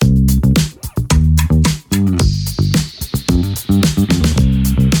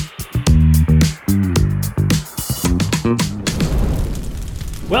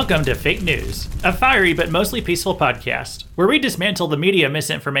Welcome to Fake News, a fiery but mostly peaceful podcast where we dismantle the media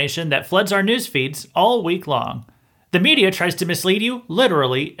misinformation that floods our news feeds all week long. The media tries to mislead you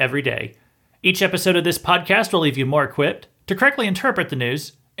literally every day. Each episode of this podcast will leave you more equipped to correctly interpret the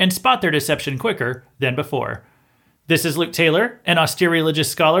news and spot their deception quicker than before. This is Luke Taylor, an austere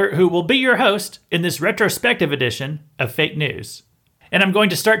religious scholar who will be your host in this retrospective edition of Fake News. And I'm going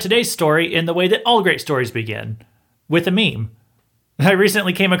to start today's story in the way that all great stories begin, with a meme. I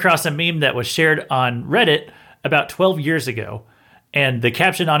recently came across a meme that was shared on Reddit about 12 years ago, and the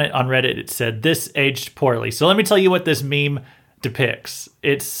caption on it on Reddit, it said, "This aged poorly." So let me tell you what this meme depicts.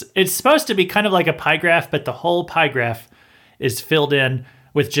 It's supposed to be kind of like a pie graph, but the whole pie graph is filled in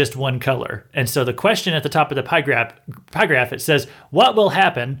with just one color. And so the question at the top of the pie graph, it says, "What will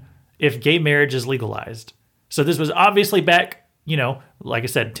happen if gay marriage is legalized?" So this was obviously back, like I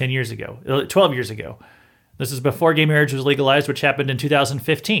said, 10 years ago, 12 years ago. This is before gay marriage was legalized, which happened in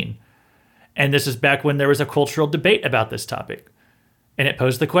 2015. And this is back when there was a cultural debate about this topic. And it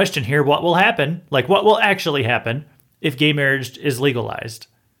posed the question here, what will happen? Like, what will actually happen if gay marriage is legalized?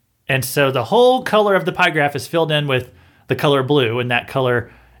 And so the whole color of the pie graph is filled in with the color blue, and that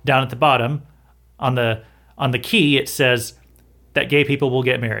color down at the bottom on the key, it says that gay people will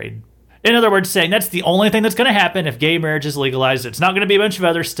get married. In other words, saying that's the only thing that's going to happen if gay marriage is legalized. It's not going to be a bunch of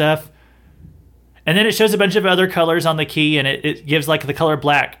other stuff. And then it shows a bunch of other colors on the key, and it gives like the color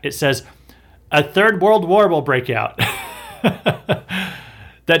black. It says, "A third world war will break out."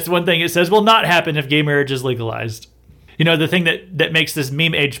 That's one thing it says will not happen if gay marriage is legalized. The thing that makes this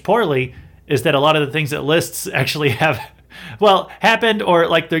meme age poorly is that a lot of the things it lists actually have, happened, or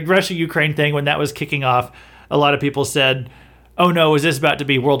like the Russia-Ukraine thing, when that was kicking off, a lot of people said, "Oh no, is this about to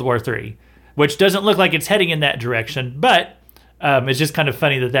be World War III?" Which doesn't look like it's heading in that direction, but it's just kind of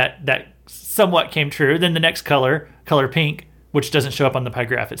funny that somewhat came true. Then the next color pink, which doesn't show up on the pie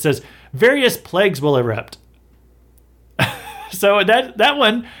graph, it says, "Various plagues will erupt." So that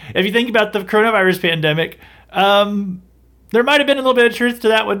one, if you think about the coronavirus pandemic, there might have been a little bit of truth to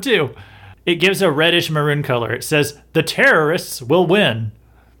that one too. It gives a reddish maroon color. It says, "The terrorists will win."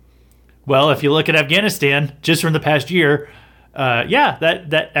 Well, if you look at Afghanistan, just from the past year,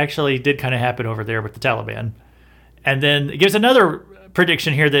 that actually did kind of happen over there with the Taliban. And then it gives another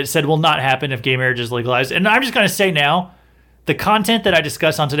prediction here that said will not happen if gay marriage is legalized. And I'm just going to say now, the content that I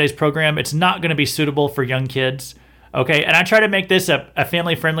discuss on today's program, it's not going to be suitable for young kids. Okay, and I try to make this a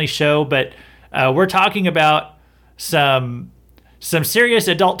family-friendly show, but we're talking about some serious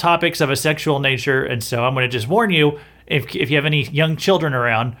adult topics of a sexual nature, and so I'm going to just warn you, if you have any young children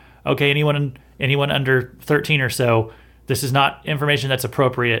around, okay, anyone under 13 or so, this is not information that's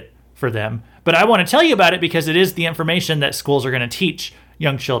appropriate for them. But I want to tell you about it because it is the information that schools are going to teach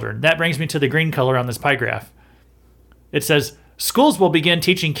young children. That brings me to the green color on this pie graph. It says, "Schools will begin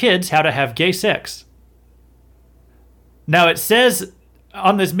teaching kids how to have gay sex." Now it says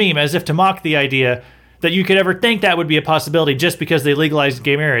on this meme, as if to mock the idea that you could ever think that would be a possibility just because they legalized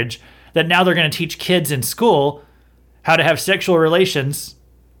gay marriage, that now they're going to teach kids in school how to have sexual relations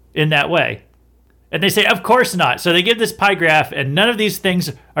in that way. And they say, of course not. So they give this pie graph, and none of these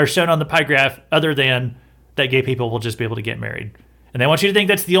things are shown on the pie graph other than that gay people will just be able to get married. And they want you to think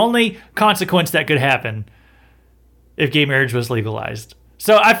that's the only consequence that could happen if gay marriage was legalized.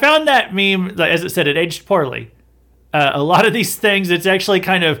 So I found that meme, as it said, it aged poorly. A lot of these things, it's actually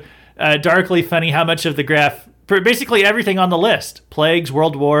kind of darkly funny how much of the graph, basically everything on the list, plagues,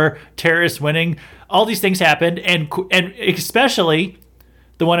 world war, terrorists winning, all these things happened, and especially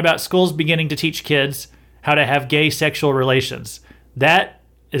the one about schools beginning to teach kids how to have gay sexual relations. That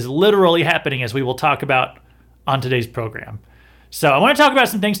is literally happening, as we will talk about on today's program. So I want to talk about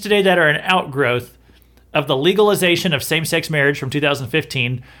some things today that are an outgrowth of the legalization of same-sex marriage from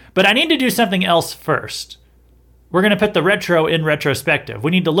 2015, but I need to do something else first. We're going to put the retro in retrospective.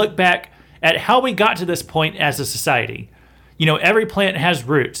 We need to look back at how we got to this point as a society. Every plant has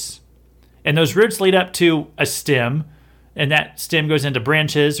roots, and those roots lead up to a stem, and that stem goes into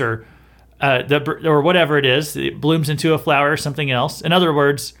branches or whatever it is. It blooms into a flower or something else. In other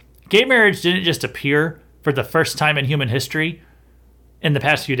words, gay marriage didn't just appear for the first time in human history in the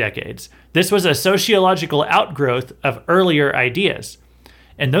past few decades. This was a sociological outgrowth of earlier ideas.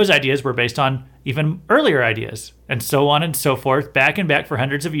 And those ideas were based on even earlier ideas, and so on and so forth, back and back for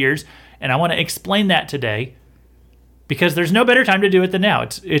hundreds of years. And I want to explain that today because there's no better time to do it than now.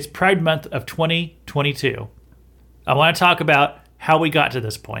 It's Pride Month of 2022. I want to talk about how we got to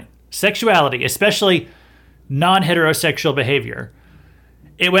this point. Sexuality, especially non-heterosexual behavior.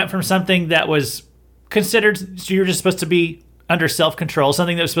 It went from something that was considered, you're just supposed to be under self-control,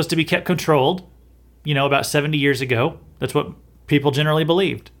 something that was supposed to be kept controlled, about 70 years ago. That's what people generally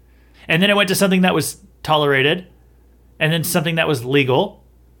believed. And then it went to something that was tolerated, and then something that was legal,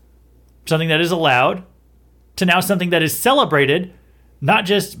 something that is allowed, to now something that is celebrated, not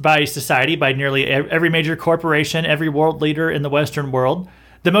just by society, by nearly every major corporation, every world leader in the Western world.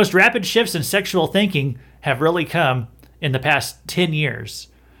 The most rapid shifts in sexual thinking have really come in the past 10 years.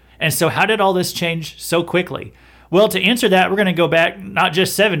 And so how did all this change so quickly? Well, to answer that, we're going to go back not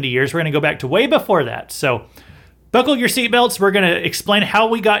just 70 years, we're going to go back to way before that. So buckle your seatbelts. We're going to explain how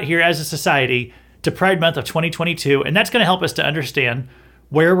we got here as a society to Pride Month of 2022, and that's going to help us to understand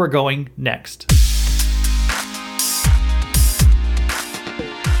where we're going next.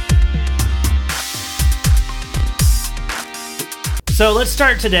 So let's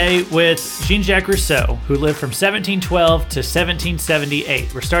start today with Jean-Jacques Rousseau, who lived from 1712 to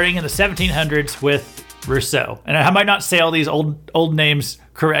 1778. We're starting in the 1700s with Rousseau. And I might not say all these old names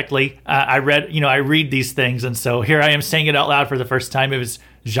correctly. I read these things, and so here I am saying it out loud for the first time. It was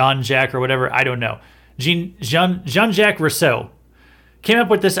Jean-Jacques or whatever, I don't know. Jean-Jacques Rousseau came up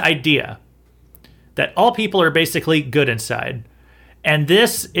with this idea that all people are basically good inside. And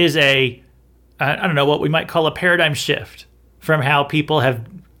this is I don't know, what we might call a paradigm shift from how people have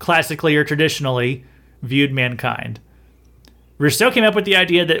classically or traditionally viewed mankind. Rousseau came up with the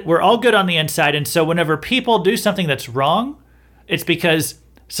idea that we're all good on the inside, and so whenever people do something that's wrong, it's because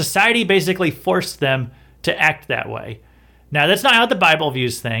society basically forced them to act that way. Now, that's not how the Bible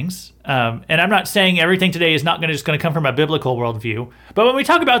views things, and I'm not saying everything today is not just going to come from a biblical worldview, but when we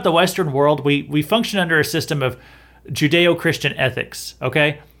talk about the Western world, we function under a system of Judeo-Christian ethics,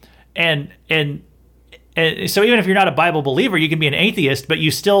 okay? And so even if you're not a Bible believer, you can be an atheist, but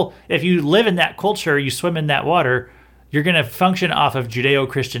you still, if you live in that culture, you swim in that water, you're going to function off of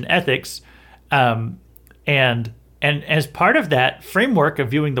Judeo-Christian ethics. And as part of that framework of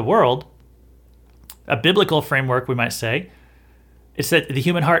viewing the world, a biblical framework, we might say, it's that the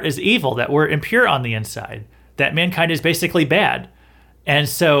human heart is evil, that we're impure on the inside, that mankind is basically bad. And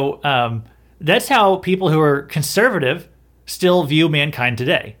so that's how people who are conservative still view mankind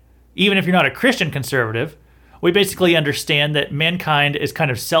today. Even if you're not a Christian conservative, we basically understand that mankind is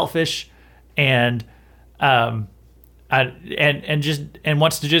kind of selfish and wants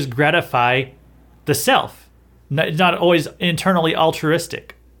to just gratify the self. It's not always internally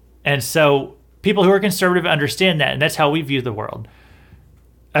altruistic. And so people who are conservative understand that, and that's how we view the world.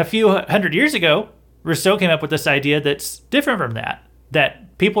 A few hundred years ago, Rousseau came up with this idea that's different from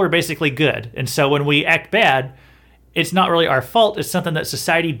that people are basically good. And so when we act bad, it's not really our fault. It's something that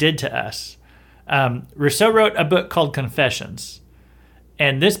society did to us. Rousseau wrote a book called Confessions,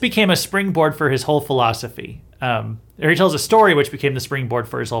 and this became a springboard for his whole philosophy. Or he tells a story which became the springboard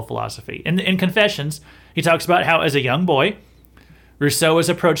for his whole philosophy. In Confessions, he talks about how as a young boy, Rousseau was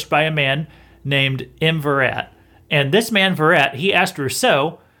approached by a man named M. Verrat. And this man, Verrat, he asked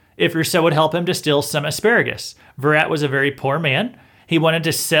Rousseau if Rousseau would help him to steal some asparagus. Verrat was a very poor man. He wanted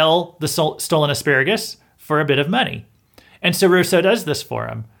to sell the stolen asparagus for a bit of money. And so Rousseau does this for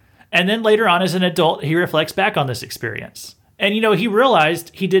him. And then later on as an adult, he reflects back on this experience. And, he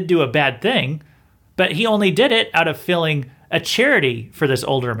realized he did do a bad thing, but he only did it out of feeling a charity for this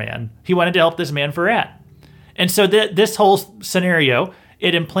older man. He wanted to help this man Verrat. And so this whole scenario,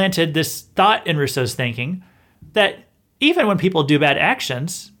 it implanted this thought in Rousseau's thinking that even when people do bad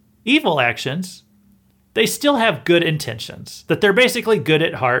actions, evil actions, they still have good intentions, that they're basically good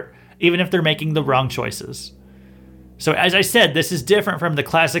at heart, even if they're making the wrong choices. So as I said, this is different from the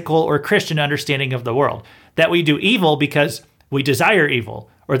classical or Christian understanding of the world, that we do evil because we desire evil,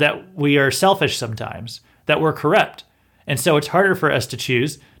 or that we are selfish sometimes, that we're corrupt. And so it's harder for us to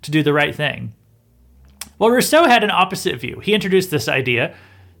choose to do the right thing. Well, Rousseau had an opposite view. He introduced this idea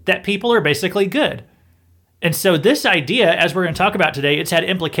that people are basically good. And so this idea, as we're going to talk about today, it's had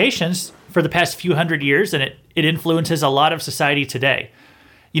implications for the past few hundred years, and it influences a lot of society today.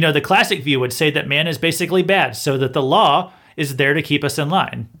 The classic view would say that man is basically bad, so that the law is there to keep us in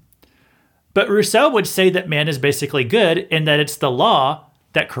line. But Rousseau would say that man is basically good and that it's the law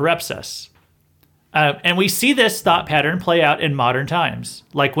that corrupts us. And we see this thought pattern play out in modern times,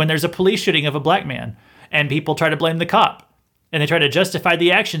 like when there's a police shooting of a black man and people try to blame the cop and they try to justify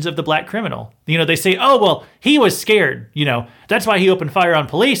the actions of the black criminal. They say, oh, well, he was scared. That's why he opened fire on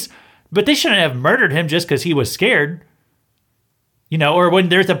police, but they shouldn't have murdered him just because he was scared. Or when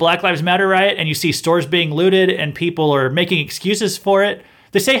there's a Black Lives Matter riot and you see stores being looted and people are making excuses for it,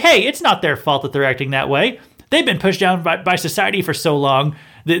 they say, hey, it's not their fault that they're acting that way. They've been pushed down by society for so long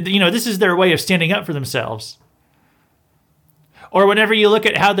that, this is their way of standing up for themselves. Or whenever you look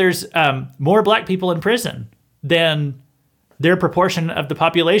at how there's more black people in prison than their proportion of the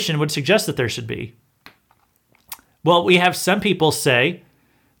population would suggest that there should be. Well, we have some people say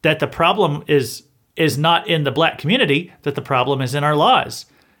that the problem is not in the black community, that the problem is in our laws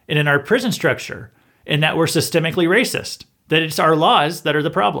and in our prison structure, and that we're systemically racist, that it's our laws that are the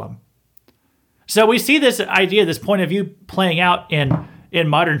problem. So we see this idea, this point of view playing out in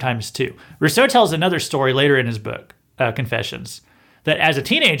modern times too. Rousseau tells another story later in his book, Confessions, that as a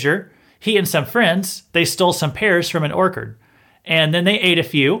teenager, he and some friends, they stole some pears from an orchard, and then they ate a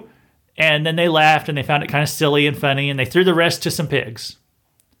few, and then they laughed and they found it kind of silly and funny, and they threw the rest to some pigs.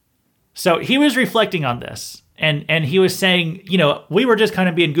 So he was reflecting on this, and he was saying, we were just kind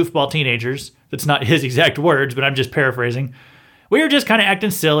of being goofball teenagers. That's not his exact words, but I'm just paraphrasing. We were just kind of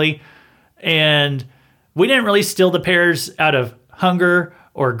acting silly, and we didn't really steal the pears out of hunger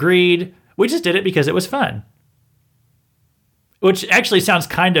or greed. We just did it because it was fun. Which actually sounds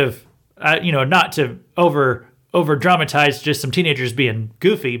kind of, not to over dramatize just some teenagers being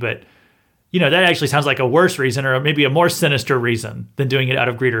goofy, but that actually sounds like a worse reason, or maybe a more sinister reason than doing it out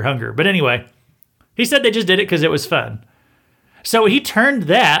of greed or hunger. But anyway, he said they just did it because it was fun. So he turned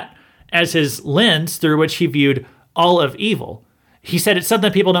that as his lens through which he viewed all of evil. He said it's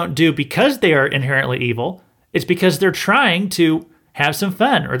something people don't do because they are inherently evil. It's because they're trying to have some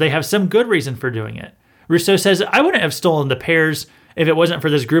fun, or they have some good reason for doing it. Rousseau says, I wouldn't have stolen the pears if it wasn't for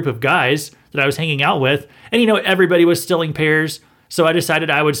this group of guys that I was hanging out with. And everybody was stealing pears, so I decided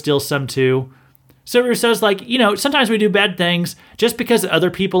I would steal some too. So Rousseau's like, sometimes we do bad things just because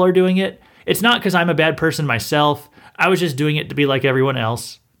other people are doing it. It's not because I'm a bad person myself. I was just doing it to be like everyone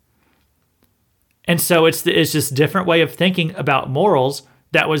else. And so it's just a different way of thinking about morals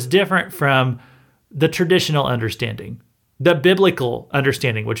that was different from the traditional understanding, the biblical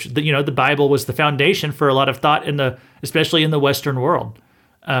understanding, which the Bible was the foundation for a lot of thought especially in the Western world,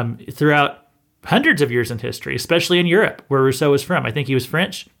 throughout hundreds of years in history, especially in Europe, where Rousseau was from. I think he was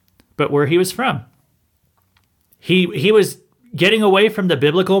French, but where he was from, he was getting away from the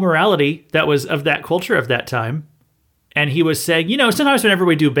biblical morality that was of that culture of that time. And he was saying, sometimes whenever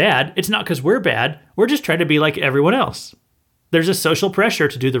we do bad, it's not because we're bad. We're just trying to be like everyone else. There's a social pressure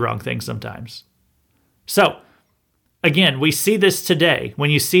to do the wrong thing sometimes. So, again, we see this today when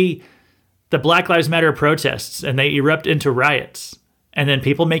you see the Black Lives Matter protests and they erupt into riots, and then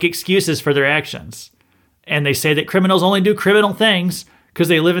people make excuses for their actions. And they say that criminals only do criminal things because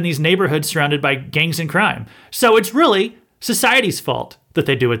they live in these neighborhoods surrounded by gangs and crime. So it's really society's fault that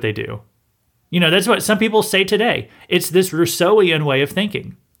they do what they do. That's what some people say today. It's this Rousseauian way of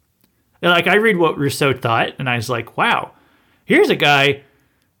thinking. Like, I read what Rousseau thought, and I was like, wow, here's a guy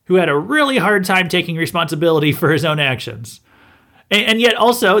who had a really hard time taking responsibility for his own actions. And yet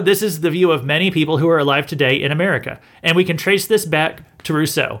also, this is the view of many people who are alive today in America. And we can trace this back to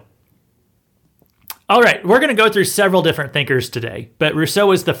Rousseau. All right, we're going to go through several different thinkers today, but Rousseau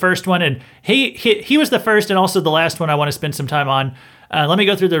was the first one, and he was the first and also the last one I want to spend some time on. Let me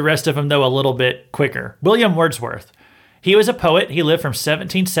go through the rest of them, though, a little bit quicker. William Wordsworth. He was a poet. He lived from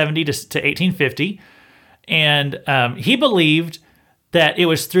 1770 to 1850, and he believed that it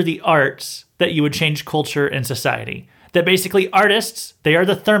was through the arts that you would change culture and society. That basically artists, they are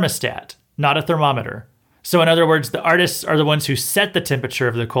the thermostat, not a thermometer. So in other words, the artists are the ones who set the temperature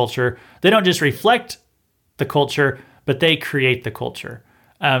of the culture. They don't just reflect the culture, but they create the culture.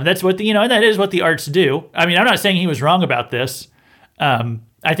 That's what and that is what the arts do. I mean, I'm not saying he was wrong about this.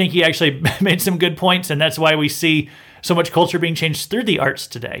 I think he actually made some good points, and that's why we see so much culture being changed through the arts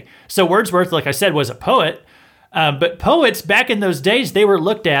today. So Wordsworth, like I said, was a poet, but poets back in those days, they were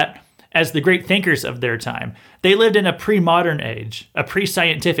looked at as the great thinkers of their time. They lived in a pre-modern age, a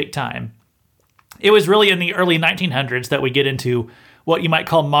pre-scientific time. It was really in the early 1900s that we get into what you might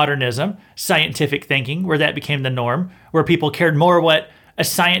call modernism, scientific thinking, where that became the norm, where people cared more what a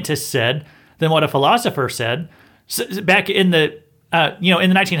scientist said than what a philosopher said. So back in the in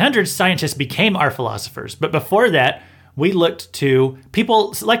the 1900s, scientists became our philosophers. But before that, we looked to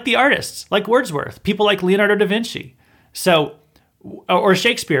people like the artists, like Wordsworth, people like Leonardo da Vinci, or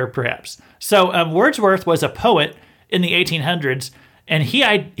Shakespeare, perhaps. So Wordsworth was a poet in the 1800s, and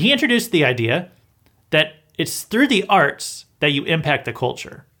he introduced the idea that it's through the arts that you impact the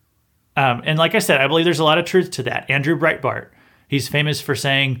culture. And like I said, I believe there's a lot of truth to that. Andrew Breitbart, he's famous for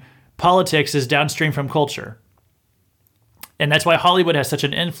saying politics is downstream from culture. And that's why Hollywood has such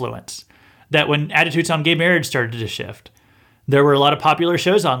an influence, that when attitudes on gay marriage started to shift, there were a lot of popular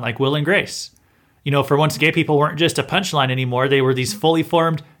shows on, like Will and Grace. For once, gay people weren't just a punchline anymore. They were these fully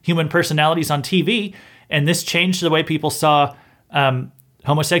formed human personalities on TV, and this changed the way people saw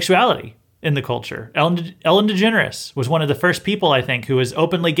homosexuality in the culture. Ellen DeGeneres was one of the first people, I think, who was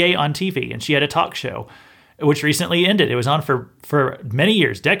openly gay on TV, and she had a talk show, which recently ended. It was on for many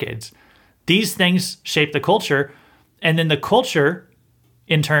years, decades. These things shape the culture, and then the culture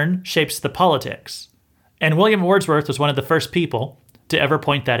in turn, shapes the politics. And William Wordsworth was one of the first people to ever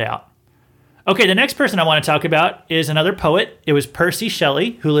point that out. Okay, the next person I want to talk about is another poet. It was Percy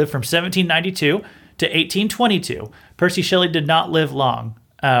Shelley, who lived from 1792 to 1822. Percy Shelley did not live long,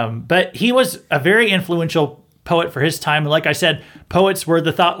 but he was a very influential poet for his time. Like I said, poets were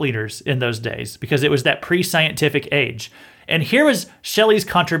the thought leaders in those days because it was that pre-scientific age. And here was Shelley's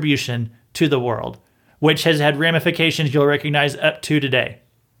contribution to the world, which has had ramifications you'll recognize up to today.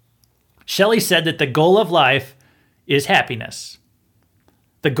 Shelley said that the goal of life is happiness.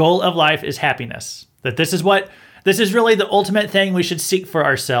 The goal of life is happiness. That this is really the ultimate thing we should seek for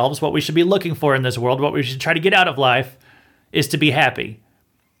ourselves, what we should be looking for in this world, what we should try to get out of life is to be happy.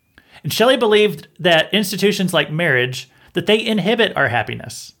 And Shelley believed that institutions like marriage, that they inhibit our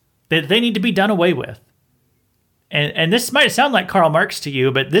happiness, that they need to be done away with. And this might sound like Karl Marx to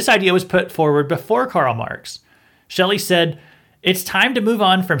you, but this idea was put forward before Karl Marx. Shelley said, it's time to move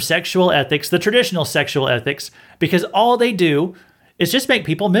on from sexual ethics, the traditional sexual ethics, because all they do is just make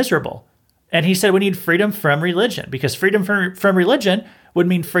people miserable. And he said we need freedom from religion, because freedom from religion would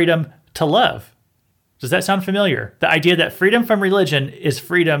mean freedom to love. Does that sound familiar? The idea that freedom from religion is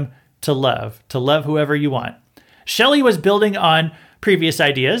freedom to love whoever you want. Shelley was building on previous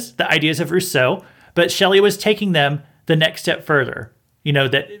ideas, the ideas of Rousseau, but Shelley was taking them the next step further. You know,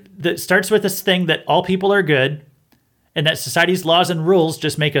 that starts with this thing that all people are good and that society's laws and rules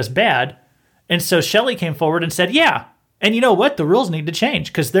just make us bad. And so Shelley came forward and said, yeah, and you know what? The rules need to change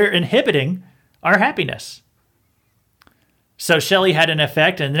because they're inhibiting our happiness. So Shelley had an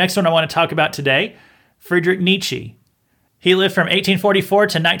effect. And the next one I want to talk about today, Friedrich Nietzsche. He lived from 1844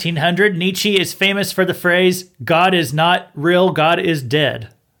 to 1900. Nietzsche is famous for the phrase, God is not real, God is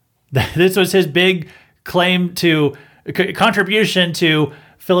dead. This was his big contribution to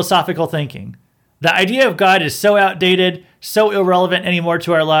philosophical thinking. The idea of God is so outdated, so irrelevant anymore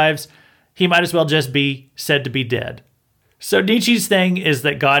to our lives, he might as well just be said to be dead. So Nietzsche's thing is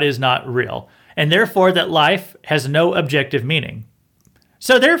that God is not real, and therefore that life has no objective meaning.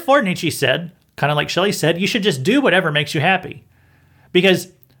 So therefore, Nietzsche said, kind of like Shelley said, you should just do whatever makes you happy. Because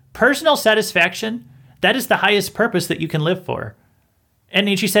personal satisfaction, that is the highest purpose that you can live for. And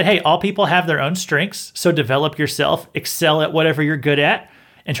Nietzsche said, hey, all people have their own strengths, so develop yourself, excel at whatever you're good at,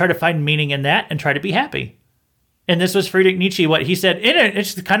 and try to find meaning in that and try to be happy. And this was Friedrich Nietzsche, what he said.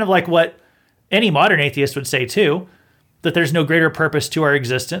 It's kind of like what any modern atheist would say too, that there's no greater purpose to our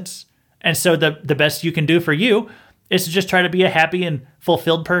existence. And so the best you can do for you is to just try to be a happy and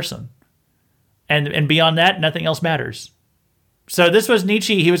fulfilled person. And beyond that, nothing else matters. So this was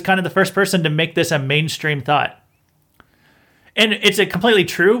Nietzsche. He was kind of the first person to make this a mainstream thought. And it's a completely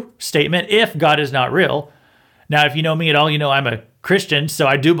true statement if God is not real. Now, if you know me at all, you know I'm a Christian, so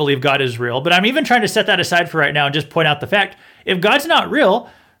I do believe God is real. But I'm even trying to set that aside for right now and just point out the fact, if God's not real,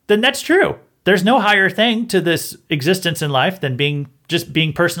 then that's true. There's no higher thing to this existence in life than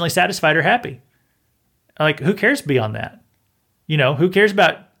being personally satisfied or happy. Like, who cares beyond that? You know, who cares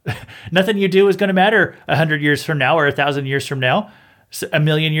about nothing you do is going to matter 100 years from now or 1,000 years from now,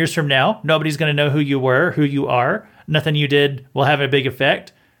 1,000,000 years from now. Nobody's going to know who you were, who you are. Nothing you did will have a big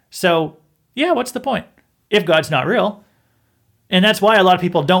effect. So, yeah, what's the point? If God's not real. And that's why a lot of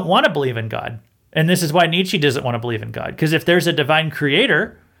people don't want to believe in God. And this is why Nietzsche doesn't want to believe in God. Because if there's a divine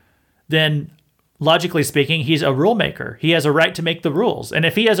creator, then logically speaking, he's a rule maker. He has a right to make the rules. And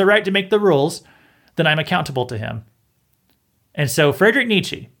if he has a right to make the rules, then I'm accountable to him. And so Friedrich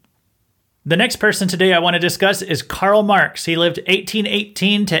Nietzsche. The next person today I want to discuss is Karl Marx. He lived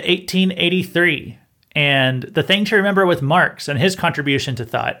 1818 to 1883. And the thing to remember with Marx and his contribution to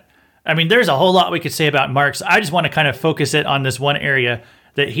thought, I mean, there's a whole lot we could say about Marx. I just want to kind of focus it on this one area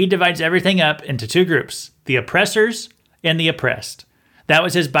that he divides everything up into two groups, the oppressors and the oppressed. That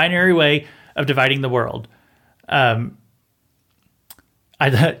was his binary way of dividing the world. I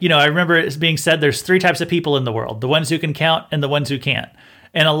remember it being said there's three types of people in the world, the ones who can count and the ones who can't.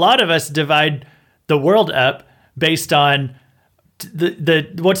 And a lot of us divide the world up based on the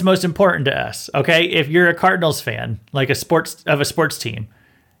what's most important to us. Okay, if you're a Cardinals fan, like a sports team,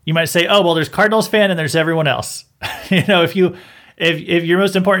 you might say, oh well, there's Cardinals fan and there's everyone else. If your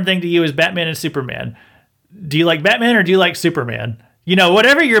most important thing to you is Batman and Superman, do you like Batman or do you like Superman?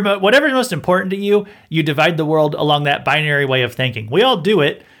 Whatever's most important to you, you divide the world along that binary way of thinking. We all do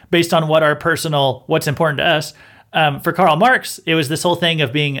it based on what's important to us. For Karl Marx, it was this whole thing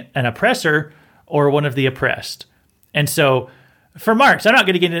of being an oppressor or one of the oppressed. And so for Marx, I'm not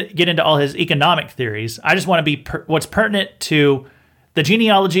going to get into all his economic theories. I just want to be what's pertinent to the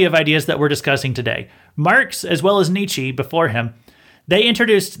genealogy of ideas that we're discussing today. Marx, as well as Nietzsche before him, they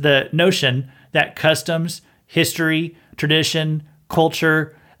introduced the notion that customs, history, tradition,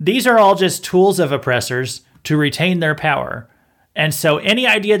 culture, these are all just tools of oppressors to retain their power. And so any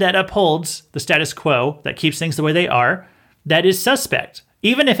idea that upholds the status quo, that keeps things the way they are, that is suspect.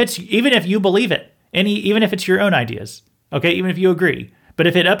 Even if you believe it, even if it's your own ideas, okay, even if you agree. But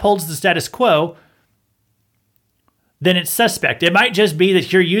if it upholds the status quo, then it's suspect. It might just be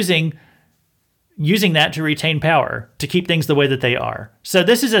that you're using that to retain power, to keep things the way that they are. So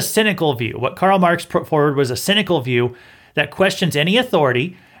this is a cynical view. What Karl Marx put forward was a cynical view that questions any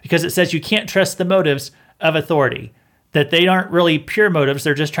authority because it says you can't trust the motives of authority, that they aren't really pure motives,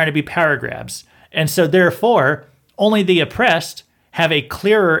 they're just trying to be power grabs. And so therefore, only the oppressed have a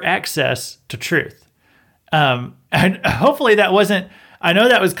clearer access to truth. And hopefully that wasn't, I know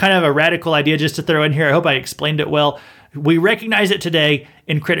that was kind of a radical idea just to throw in here. I hope I explained it well. We recognize it today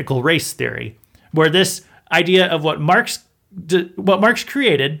in critical race theory, where this idea of what Marx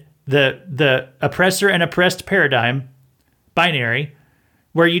created, the oppressor and oppressed paradigm, binary,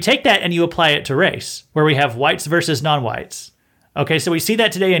 where you take that and you apply it to race, where we have whites versus non-whites. Okay, so we see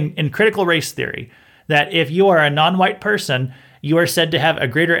that today in critical race theory, that if you are a non-white person, you are said to have a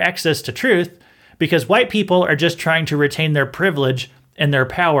greater access to truth because white people are just trying to retain their privilege and their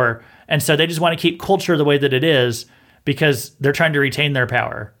power. And so they just want to keep culture the way that it is because they're trying to retain their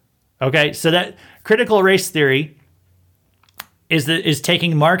power. Okay, so that critical race theory is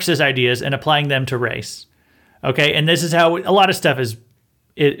taking Marx's ideas and applying them to race. Okay, and this is how a lot of stuff is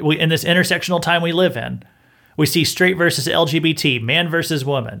in this intersectional time we live in. We see straight versus LGBT, man versus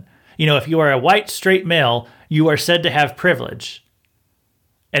woman. You know, if you are a white straight male, you are said to have privilege,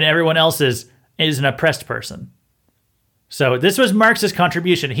 and everyone else is an oppressed person. So this was Marx's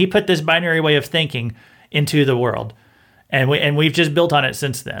contribution. He put this binary way of thinking into the world, and we've just built on it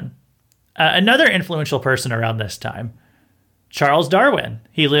since then. Another influential person around this time, Charles Darwin.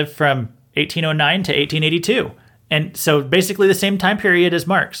 He lived from 1809 to 1882. And so basically the same time period as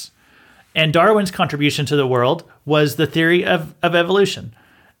Marx. And Darwin's contribution to the world was the theory of evolution.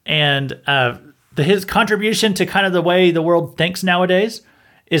 And his contribution to kind of the way the world thinks nowadays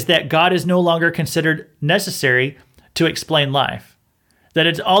is that God is no longer considered necessary to explain life. That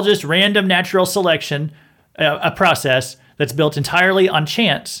it's all just random natural selection, a process that's built entirely on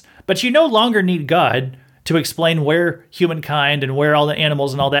chance. But you no longer need God to explain where humankind and where all the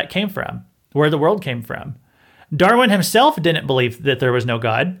animals and all that came from, where the world came from. Darwin himself didn't believe that there was no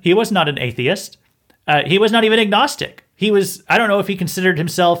God. He was not an atheist. He was not even agnostic. I don't know if he considered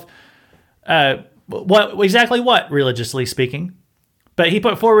himself, what religiously speaking, but he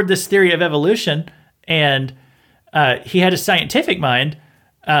put forward this theory of evolution, and he had a scientific mind,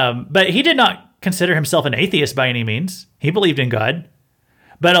 but he did not consider himself an atheist by any means. He believed in God.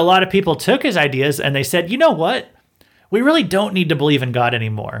 But a lot of people took his ideas and they said, you know what? We really don't need to believe in God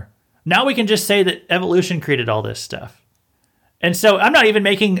anymore. Now we can just say that evolution created all this stuff. And so I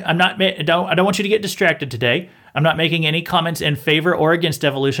don't want you to get distracted today. I'm not making any comments in favor or against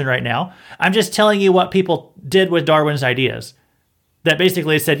evolution right now. I'm just telling you what people did with Darwin's ideas. That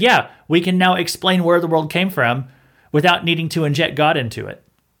basically said, yeah, we can now explain where the world came from without needing to inject God into it.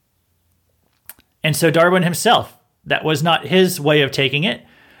 And so Darwin himself, that was not his way of taking it.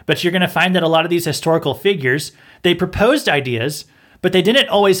 But you're going to find that a lot of these historical figures, they proposed ideas, but they didn't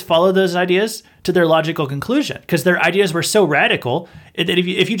always follow those ideas to their logical conclusion because their ideas were so radical that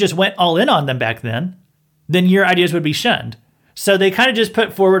if you just went all in on them back then your ideas would be shunned. So they kind of just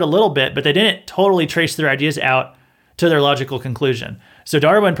put forward a little bit, but they didn't totally trace their ideas out to their logical conclusion. So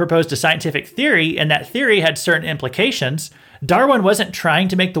Darwin proposed a scientific theory, and that theory had certain implications. Darwin wasn't trying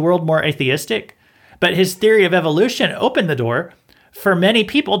to make the world more atheistic, but his theory of evolution opened the door for many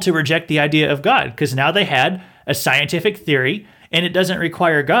people to reject the idea of God, because now they had a scientific theory, and it doesn't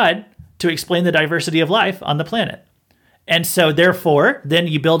require God to explain the diversity of life on the planet. And so therefore, then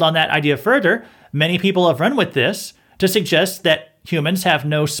you build on that idea further. Many people have run with this to suggest that humans have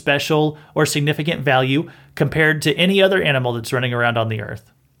no special or significant value compared to any other animal that's running around on the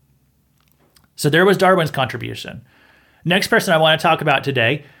earth. So there was Darwin's contribution. Next person I want to talk about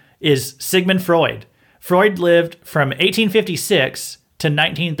today is Sigmund Freud. Freud lived from 1856 to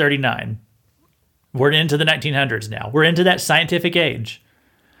 1939. We're into the 1900s now. We're into that scientific age.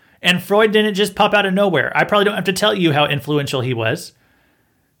 And Freud didn't just pop out of nowhere. I probably don't have to tell you how influential he was.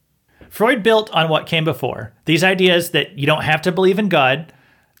 Freud built on what came before. These ideas that you don't have to believe in God,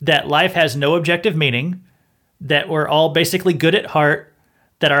 that life has no objective meaning, that we're all basically good at heart,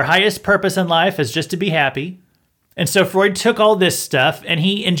 that our highest purpose in life is just to be happy. And so Freud took all this stuff and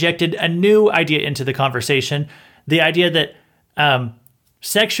he injected a new idea into the conversation, the idea that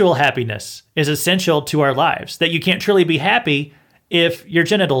sexual happiness is essential to our lives, that you can't truly be happy if your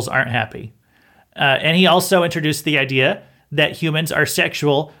genitals aren't happy. And he also introduced the idea that humans are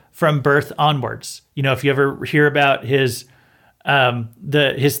sexual from birth onwards. If you ever hear about his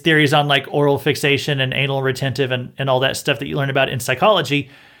theories on like oral fixation and anal retentive and all that stuff that you learn about in psychology,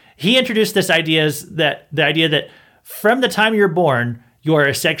 he introduced the idea that from the time you're born, you are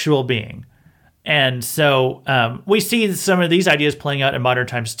a sexual being. And so we see some of these ideas playing out in modern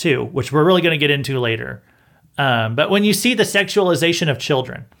times too, which we're really going to get into later. But when you see the sexualization of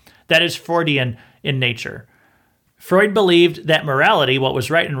children, that is Freudian in nature. Freud believed that morality, what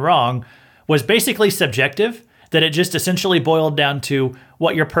was right and wrong, was basically subjective, that it just essentially boiled down to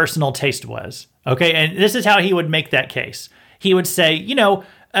what your personal taste was. Okay, and this is how he would make that case. He would say,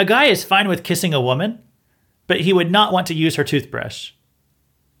 a guy is fine with kissing a woman, but he would not want to use her toothbrush.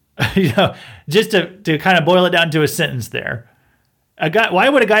 Just to kind of boil it down to a sentence there. Why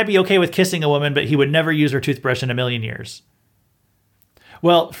would a guy be okay with kissing a woman, but he would never use her toothbrush in a million years?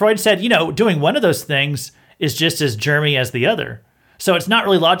 Well, Freud said, doing one of those things is just as germy as the other. So it's not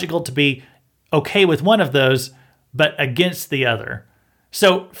really logical to be okay with one of those, but against the other.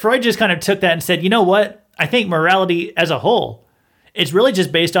 So Freud just kind of took that and said, you know what? I think morality as a whole, it's really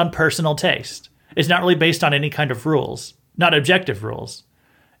just based on personal taste. It's not really based on any kind of rules, not objective rules.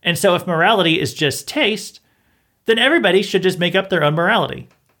 And so if morality is just taste, then everybody should just make up their own morality.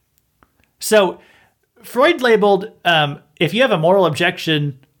 So Freud labeled, if you have a moral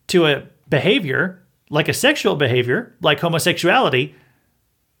objection to a behavior, like a sexual behavior, like homosexuality,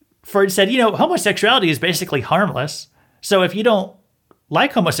 Freud said, homosexuality is basically harmless. So if you don't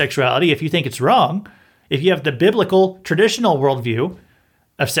like homosexuality, if you think it's wrong, if you have the biblical traditional worldview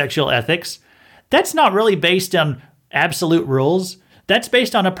of sexual ethics, that's not really based on absolute rules. That's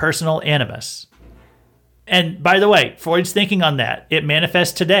based on a personal animus. And by the way, Freud's thinking on that, it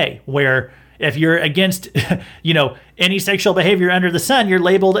manifests today, where if you're against, any sexual behavior under the sun, you're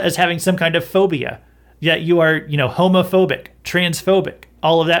labeled as having some kind of phobia. Yet you are, homophobic, transphobic,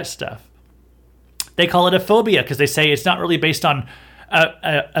 all of that stuff. They call it a phobia because they say it's not really based on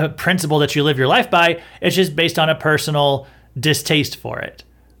a principle that you live your life by. It's just based on a personal distaste for it.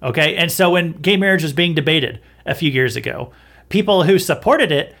 Okay. And so when gay marriage was being debated a few years ago, people who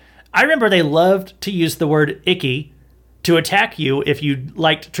supported it, I remember they loved to use the word icky to attack you if you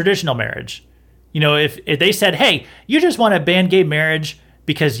liked traditional marriage. If they said, hey, you just want to ban gay marriage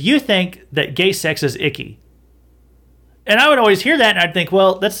because you think that gay sex is icky. And I would always hear that and I'd think,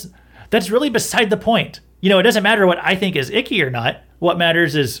 well, that's really beside the point. It doesn't matter what I think is icky or not. What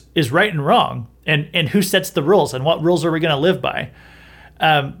matters is right and wrong and who sets the rules and what rules are we going to live by.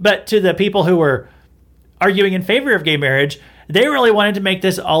 But to the people who were arguing in favor of gay marriage, they really wanted to make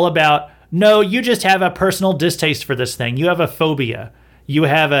this all about, no, you just have a personal distaste for this thing. You have a phobia. You're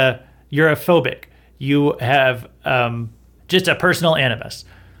a phobic. You have just a personal animus.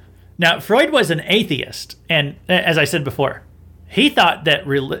 Now, Freud was an atheist. And as I said before, he thought that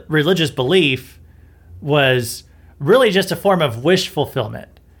religious belief was really just a form of wish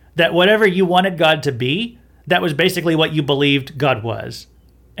fulfillment. That whatever you wanted God to be, that was basically what you believed God was.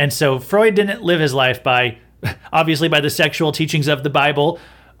 And so Freud didn't live his life obviously by the sexual teachings of the Bible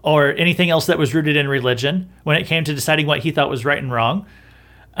or anything else that was rooted in religion when it came to deciding what he thought was right and wrong.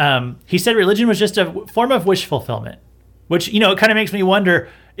 He said religion was just a form of wish fulfillment, which, it kind of makes me wonder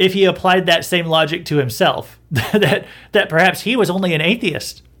if he applied that same logic to himself, that perhaps he was only an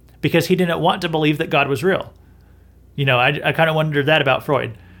atheist because he didn't want to believe that God was real. I kind of wondered that about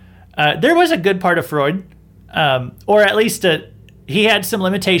Freud. There was a good part of Freud, or at least he had some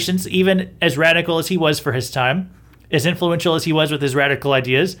limitations, even as radical as he was for his time, as influential as he was with his radical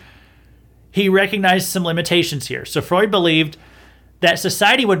ideas. He recognized some limitations here. So Freud believed that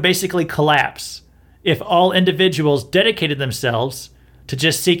society would basically collapse if all individuals dedicated themselves to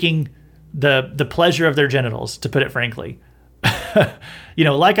just seeking the pleasure of their genitals, to put it frankly.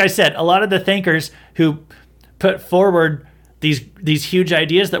 Like I said, a lot of the thinkers who put forward these huge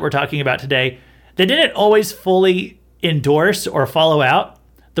ideas that we're talking about today, they didn't always fully endorse or follow out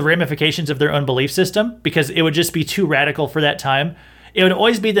the ramifications of their own belief system because it would just be too radical for that time. It would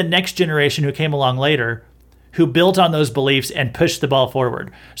always be the next generation who came along later who built on those beliefs and pushed the ball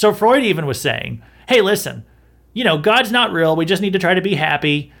forward. So Freud even was saying, hey, listen, God's not real. We just need to try to be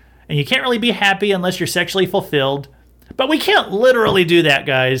happy. And you can't really be happy unless you're sexually fulfilled. But we can't literally do that,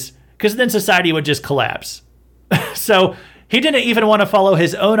 guys, because then society would just collapse. So he didn't even want to follow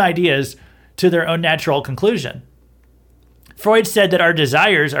his own ideas to their own natural conclusion. Freud said that our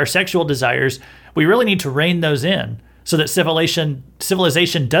desires, our sexual desires, we really need to rein those in so that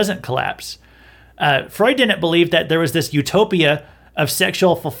civilization doesn't collapse. Freud didn't believe that there was this utopia of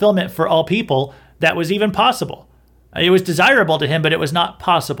sexual fulfillment for all people that was even possible. It was desirable to him, but it was not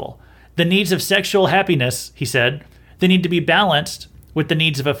possible. The needs of sexual happiness, he said, they need to be balanced with the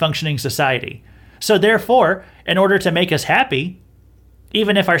needs of a functioning society. So therefore, in order to make us happy,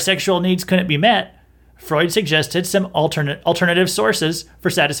 even if our sexual needs couldn't be met, Freud suggested some alternative sources for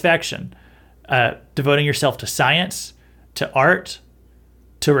satisfaction. Devoting yourself to science, to art,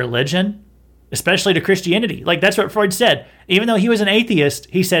 to religion, especially to Christianity. Like, that's what Freud said. Even though he was an atheist,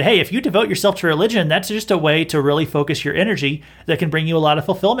 he said, hey, if you devote yourself to religion, that's just a way to really focus your energy that can bring you a lot of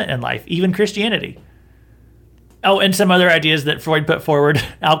fulfillment in life, even Christianity. Oh, and some other ideas that Freud put forward,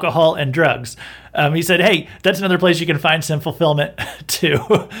 alcohol and drugs. He said, hey, that's another place you can find some fulfillment too.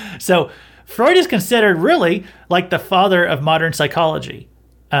 So Freud is considered really like the father of modern psychology.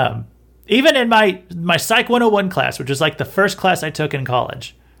 Even in my Psych 101 class, which was like the first class I took in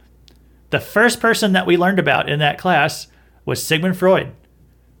college, the first person that we learned about in that class was Sigmund Freud.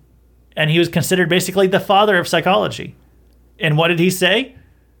 And he was considered basically the father of psychology. And what did he say?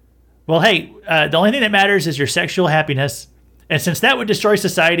 Well, hey, the only thing that matters is your sexual happiness. And since that would destroy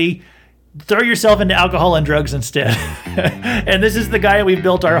society, throw yourself into alcohol and drugs instead. And this is the guy we've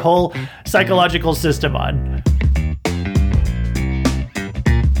built our whole psychological system on.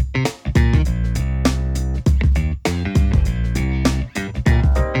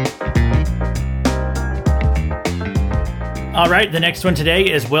 All right, the next one today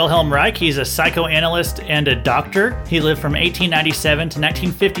is Wilhelm Reich. He's a psychoanalyst and a doctor. He lived from 1897 to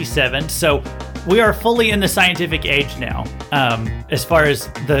 1957, so we are fully in the scientific age now, as far as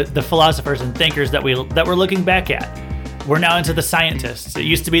the philosophers and thinkers that we're looking back at. We're now into the scientists. It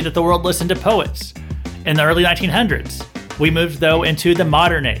used to be that the world listened to poets in the early 1900s. We moved, though, into the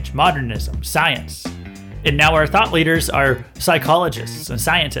modern age, modernism, science. And now our thought leaders are psychologists and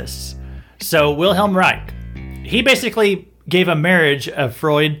scientists. So Wilhelm Reich, he basically gave a marriage of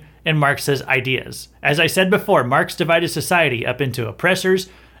Freud and Marx's ideas. As I said before, Marx divided society up into oppressors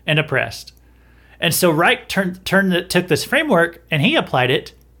and oppressed. And so Reich took this framework and he applied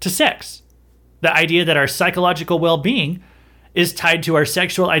it to sex. The idea that our psychological well-being is tied to our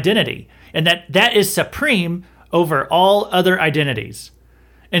sexual identity, and that is supreme over all other identities.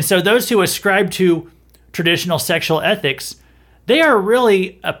 And so those who ascribe to traditional sexual ethics, they are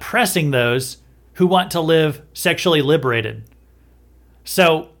really oppressing those who want to live sexually liberated.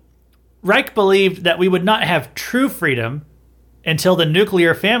 So Reich believed that we would not have true freedom until the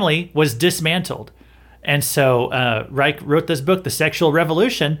nuclear family was dismantled. And so Reich wrote this book, The Sexual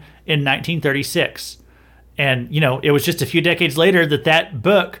Revolution, in 1936. And, it was just a few decades later that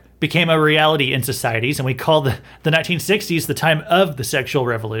book became a reality in societies, and we call the 1960s the time of the sexual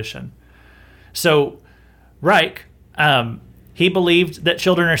revolution. So Reich, he believed that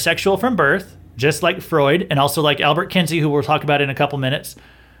children are sexual from birth, just like Freud, and also like Albert Kinsey, who we'll talk about in a couple minutes.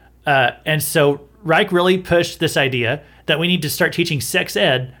 And so Reich really pushed this idea that we need to start teaching sex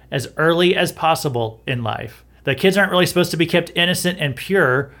ed as early as possible in life. The kids aren't really supposed to be kept innocent and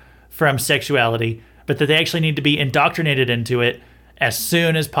pure from sexuality, but that they actually need to be indoctrinated into it as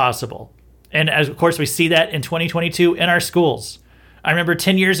soon as possible. And of course, we see that in 2022 in our schools. I remember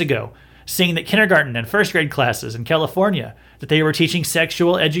 10 years ago seeing that kindergarten and first grade classes in California, that they were teaching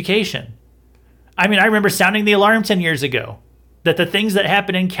sexual education. I remember sounding the alarm 10 years ago that the things that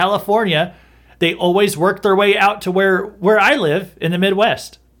happen in California, they always work their way out to where I live in the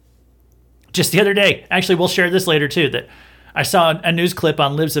Midwest. Just the other day, actually, we'll share this later too, that I saw a news clip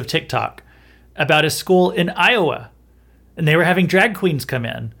on Lives of TikTok about a school in Iowa, and they were having drag queens come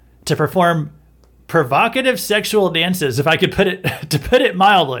in to perform provocative sexual dances, if I could put it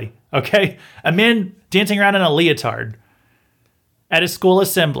mildly, okay? A man dancing around in a leotard at a school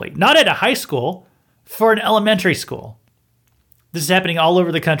assembly, not at a high school, for an elementary school. This is happening all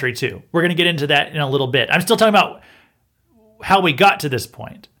over the country too. We're going to get into that in a little bit. I'm still talking about how we got to this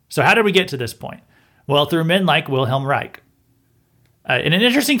point. So how did we get to this point? Well, through men like Wilhelm Reich. And an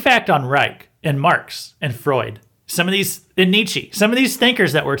interesting fact on Reich and Marx and Freud, and Nietzsche, some of these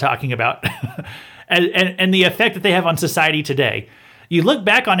thinkers that we're talking about, and the effect that they have on society today. You look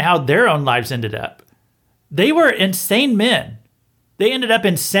back on how their own lives ended up. They were insane men. They ended up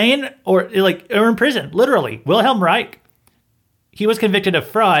insane or in prison, literally. Wilhelm Reich, he was convicted of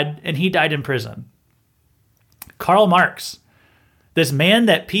fraud and he died in prison. Karl Marx, this man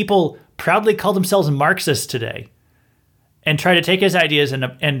that people proudly call themselves Marxists today and try to take his ideas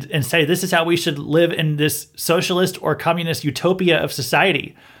and say this is how we should live in this socialist or communist utopia of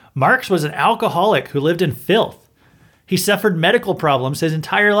society. Marx was an alcoholic who lived in filth. He suffered medical problems his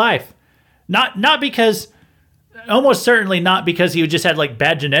entire life. Almost certainly not because he just had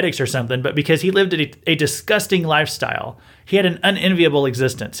bad genetics or something, but because he lived a disgusting lifestyle. He had an unenviable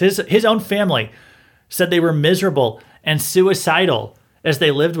existence. His own family said they were miserable and suicidal as they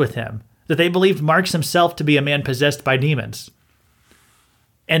lived with him. that they believed Marx himself to be a man possessed by demons.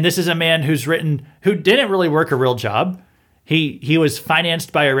 And this is a man who didn't really work a real job. He was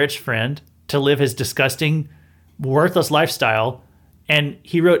financed by a rich friend to live his disgusting, worthless lifestyle. And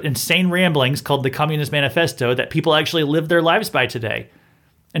he wrote insane ramblings called the Communist Manifesto that people actually live their lives by today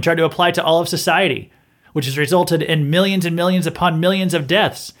and try to apply to all of society, which has resulted in millions and millions upon millions of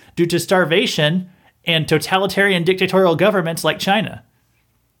deaths due to starvation and totalitarian dictatorial governments like China.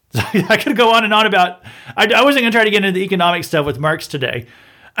 I could go on and on about, I wasn't going to try to get into the economic stuff with Marx today.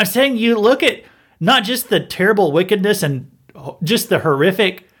 I'm saying you look at not just the terrible wickedness and just the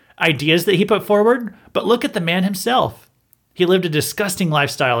horrific ideas that he put forward, but look at the man himself. He lived a disgusting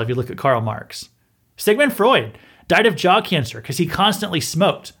lifestyle if you look at Karl Marx. Sigmund Freud died of jaw cancer because he constantly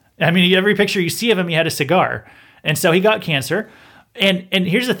smoked. I mean, every picture you see of him, he had a cigar. And so he got cancer. And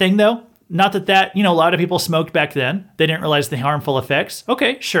here's the thing, though. Not that, a lot of people smoked back then. They didn't realize the harmful effects.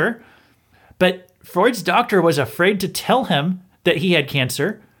 Okay, sure. But Freud's doctor was afraid to tell him that he had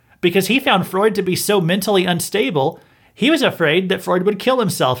cancer because he found Freud to be so mentally unstable. He was afraid that Freud would kill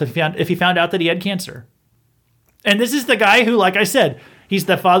himself if he found out that he had cancer. And this is the guy who, like I said, he's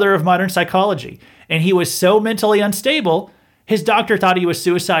the father of modern psychology. And he was so mentally unstable, his doctor thought he was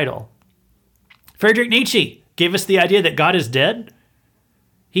suicidal. Friedrich Nietzsche gave us the idea that God is dead.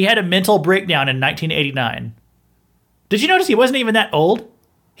 He had a mental breakdown in 1989. Did you notice he wasn't even that old?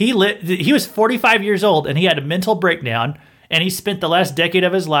 He was 45 years old and he had a mental breakdown and he spent the last decade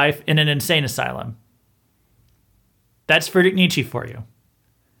of his life in an insane asylum. That's Friedrich Nietzsche for you.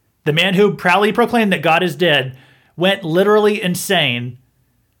 The man who proudly proclaimed that God is dead went literally insane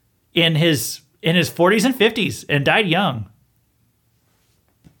in his 40s and 50s and died young.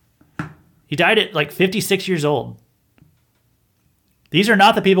 He died at like 56 years old. These are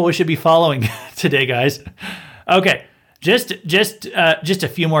not the people we should be following today, guys. Okay, just a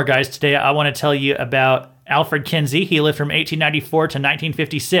few more guys today. I want to tell you about Alfred Kinsey. He lived from 1894 to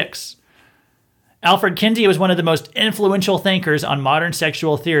 1956. Alfred Kinsey was one of the most influential thinkers on modern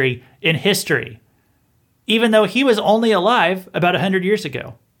sexual theory in history, even though he was only alive about 100 years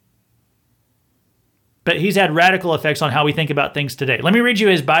ago. But he's had radical effects on how we think about things today. Let me read you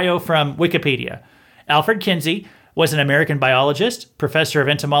his bio from Wikipedia. Alfred Kinsey was an American biologist, professor of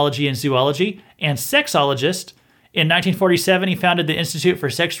entomology and zoology, and sexologist. In 1947, he founded the Institute for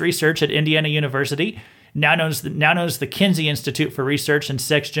Sex Research at Indiana University, now known as the Kinsey Institute for Research in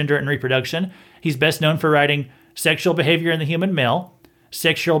Sex, Gender, and Reproduction. He's best known for writing Sexual Behavior in the Human Male,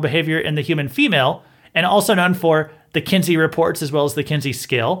 Sexual Behavior in the Human Female, and also known for the Kinsey Reports as well as the Kinsey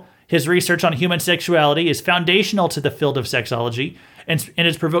Scale. His research on human sexuality is foundational to the field of sexology and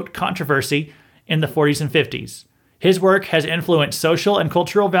has provoked controversy in the 40s and 50s. His work has influenced social and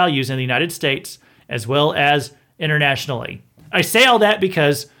cultural values in the United States as well as internationally. I say all that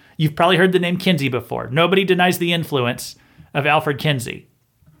because you've probably heard the name Kinsey before. Nobody denies the influence of Alfred Kinsey.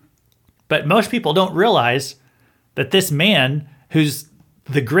 But most people don't realize that this man, who's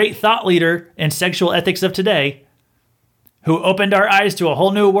the great thought leader in sexual ethics of today, who opened our eyes to a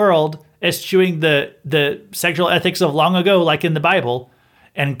whole new world, eschewing the sexual ethics of long ago, like in the Bible,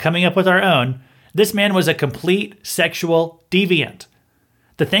 and coming up with our own, this man was a complete sexual deviant.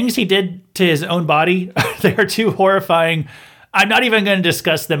 The things he did to his own body, they are too horrifying. I'm not even going to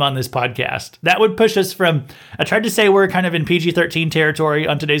discuss them on this podcast. That would push us from, I tried to say we're kind of in PG-13 territory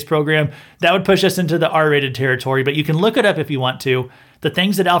on today's program. That would push us into the R-rated territory, but you can look it up if you want to. The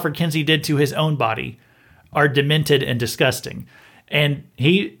things that Alfred Kinsey did to his own body are demented and disgusting. And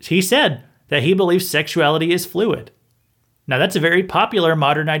he said that he believes sexuality is fluid. Now, that's a very popular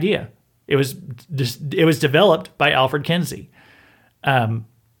modern idea. It was developed by Alfred Kinsey.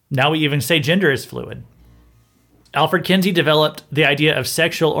 Now we even say gender is fluid. Alfred Kinsey developed the idea of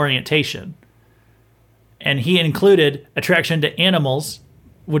sexual orientation, and he included attraction to animals,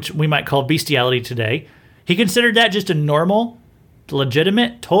 which we might call bestiality today. He considered that just a normal,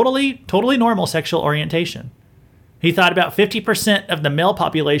 legitimate, totally normal sexual orientation. He thought about 50% of the male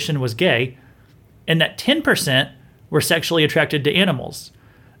population was gay, and that 10% were sexually attracted to animals.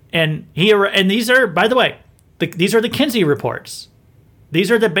 And these are, by the way, these are the Kinsey reports. These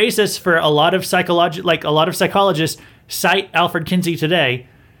are the basis for a lot of psychologists cite Alfred Kinsey today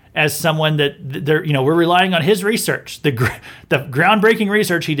as someone that we're relying on his research, the groundbreaking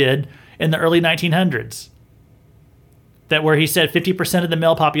research he did in the early 1900s, that where he said 50% of the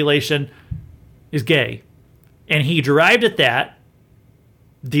male population is gay, and he derived at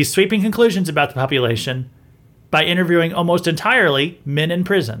these sweeping conclusions about the population by interviewing almost entirely men in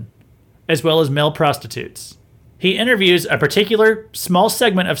prison, as well as male prostitutes. He interviews a particular small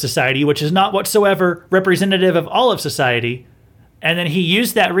segment of society, which is not whatsoever representative of all of society, And then he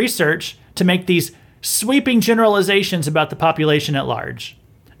used that research to make these sweeping generalizations about the population at large.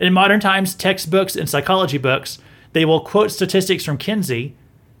 In modern times, textbooks and psychology books, they will quote statistics from Kinsey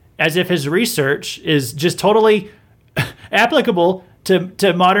as if his research is just totally applicable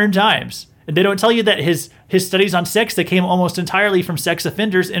to modern times. And they don't tell you that his studies on sex, that came almost entirely from sex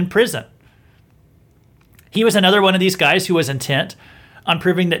offenders in prison. He was another one of these guys who was intent on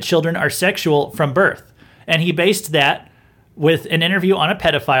proving that children are sexual from birth. And he based that with an interview on a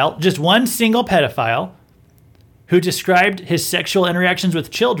pedophile, just one single pedophile, who described his sexual interactions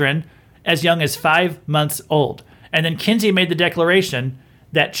with children as young as 5 months old. And then Kinsey made the declaration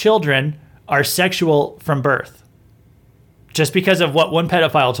that children are sexual from birth, just because of what one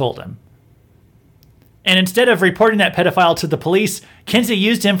pedophile told him. And instead of reporting that pedophile to the police, Kinsey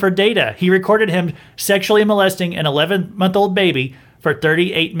used him for data. He recorded him sexually molesting an 11-month-old baby for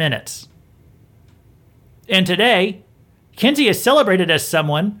 38 minutes. And today, Kinsey is celebrated as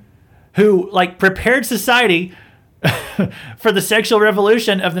someone who prepared society for the sexual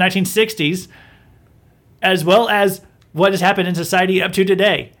revolution of the 1960s, as well as what has happened in society up to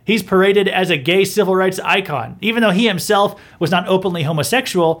today. He's paraded as a gay civil rights icon, even though he himself was not openly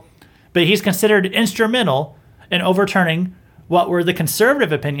homosexual, but he's considered instrumental in overturning what were the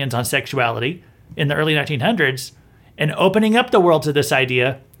conservative opinions on sexuality in the early 1900s and opening up the world to this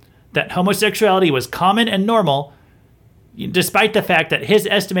idea that homosexuality was common and normal, despite the fact that his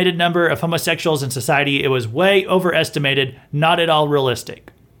estimated number of homosexuals in society, it was way overestimated, not at all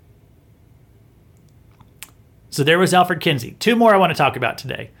realistic. So there was Alfred Kinsey. Two more I want to talk about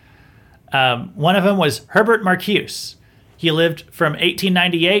today. One of them was Herbert Marcuse. He lived from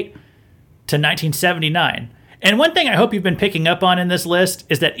 1898 to 1979. And one thing I hope you've been picking up on in this list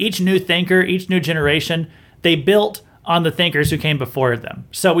is that each new thinker, each new generation, they built on the thinkers who came before them.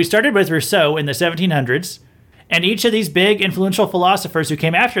 So we started with Rousseau in the 1700s, and each of these big influential philosophers who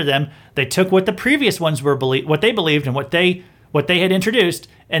came after them, they took what the previous ones were what they believed and what they had introduced,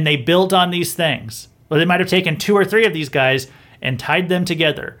 and they built on these things. Well, they might have taken 2 or 3 of these guys and tied them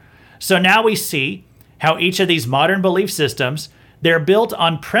together. So now we see how each of these modern belief systems, they're built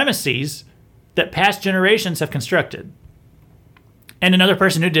on premises that past generations have constructed. And another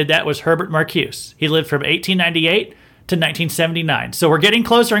person who did that was Herbert Marcuse. He lived from 1898 to 1979. So we're getting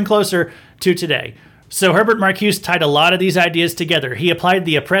closer and closer to today. So Herbert Marcuse tied a lot of these ideas together. He applied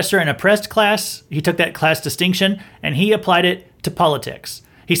the oppressor and oppressed class. He took that class distinction and he applied it to politics.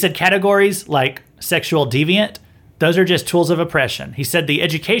 He said categories like sexual deviant, those are just tools of oppression. He said the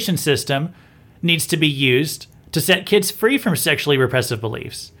education system needs to be used to set kids free from sexually repressive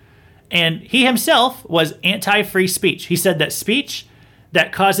beliefs. And he himself was anti-free speech. He said that speech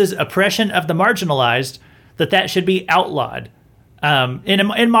that causes oppression of the marginalized, that should be outlawed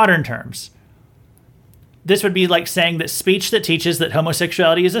in modern terms. This would be like saying that speech that teaches that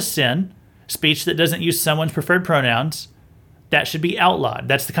homosexuality is a sin, speech that doesn't use someone's preferred pronouns, that should be outlawed.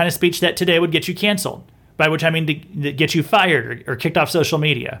 That's the kind of speech that today would get you canceled, by which I mean to get you fired or kicked off social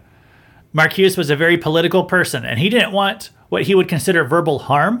media. Marcuse was a very political person, and he didn't want what he would consider verbal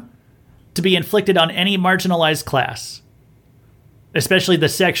harm to be inflicted on any marginalized class, especially the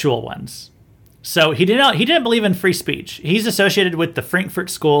sexual ones. So he didn't believe in free speech. He's associated with the Frankfurt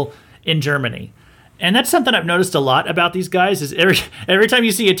School in Germany. And that's something I've noticed a lot about these guys is every time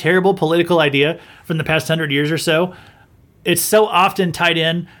you see a terrible political idea from the past 100 years or so, it's so often tied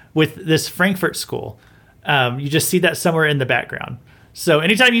in with this Frankfurt School. You just see that somewhere in the background. So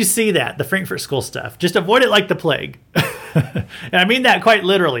anytime you see that, the Frankfurt School stuff, just avoid it like the plague. And I mean that quite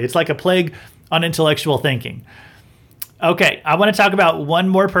literally. It's like a plague on intellectual thinking. Okay, I want to talk about one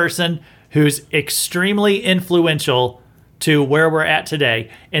more person who's extremely influential to where we're at today,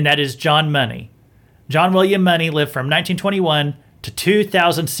 and that is John Money. John William Money lived from 1921 to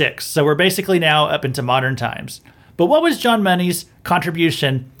 2006, so we're basically now up into modern times. But what was John Money's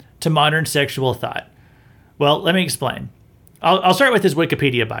contribution to modern sexual thought? Well, let me explain. I'll start with his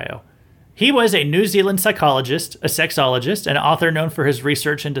Wikipedia bio. He was a New Zealand psychologist, a sexologist, and author known for his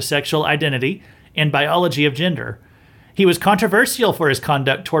research into sexual identity and biology of gender. He was controversial for his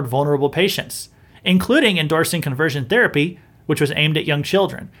conduct toward vulnerable patients, including endorsing conversion therapy, which was aimed at young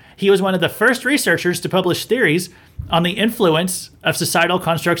children. He was one of the first researchers to publish theories on the influence of societal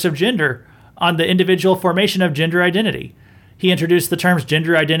constructs of gender on the individual formation of gender identity. He introduced the terms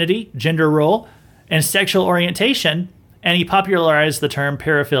gender identity, gender role, and sexual orientation, and he popularized the term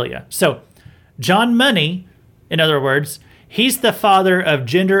paraphilia. So, John Money, in other words, he's the father of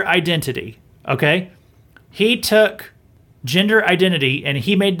gender identity, okay? He took gender identity and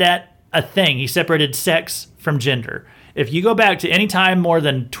he made that a thing. He separated sex from gender. If you go back to any time more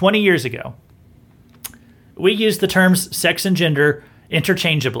than 20 years ago, we use the terms sex and gender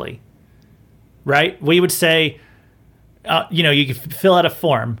interchangeably, right? We would say, you could fill out a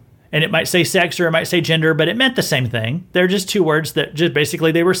form and it might say sex or it might say gender, but it meant the same thing. They're just two words that just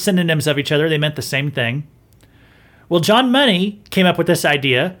basically they were synonyms of each other. They meant the same thing. Well, John Money came up with this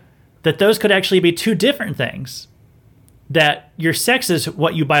idea that those could actually be two different things. That your sex is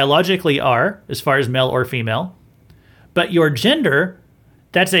what you biologically are, as far as male or female, but your gender,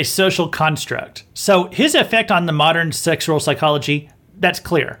 that's a social construct. So his effect on the modern sexual psychology, that's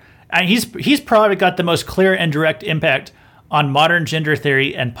clear. And he's probably got the most clear and direct impact on modern gender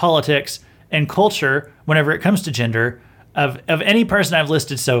theory and politics and culture whenever it comes to gender of any person I've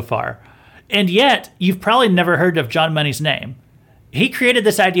listed so far. And yet, you've probably never heard of John Money's name. He created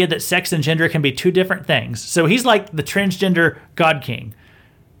this idea that sex and gender can be two different things. So he's like the transgender God King.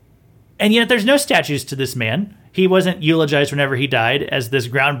 And yet there's no statues to this man. He wasn't eulogized whenever he died as this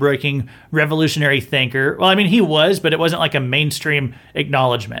groundbreaking revolutionary thinker. Well, I mean, he was, but it wasn't like a mainstream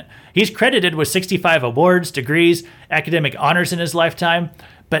acknowledgement. He's credited with 65 awards, degrees, academic honors in his lifetime,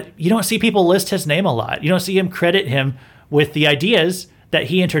 but you don't see people list his name a lot. You don't see him credit him with the ideas that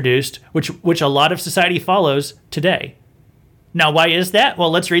he introduced, which a lot of society follows today. Now, why is that? Well,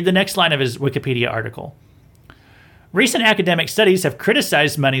 let's read the next line of his Wikipedia article. Recent academic studies have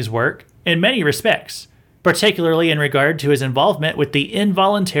criticized Money's work in many respects, particularly in regard to his involvement with the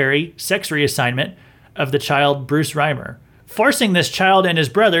involuntary sex reassignment of the child Bruce Reimer, forcing this child and his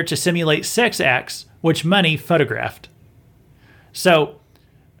brother to simulate sex acts which Money photographed. So,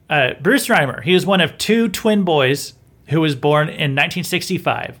 Bruce Reimer, he was one of two twin boys who was born in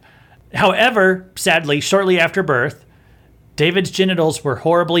 1965. However, sadly, shortly after birth, David's genitals were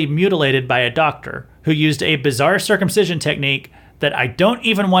horribly mutilated by a doctor who used a bizarre circumcision technique that I don't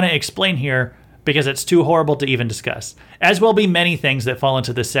even want to explain here because it's too horrible to even discuss, as will be many things that fall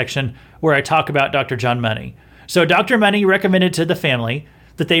into this section where I talk about Dr. John Money. So Dr. Money recommended to the family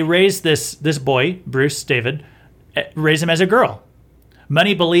that they raise this boy, Bruce David, raise him as a girl.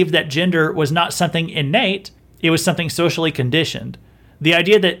 Money believed that gender was not something innate, it was something socially conditioned. The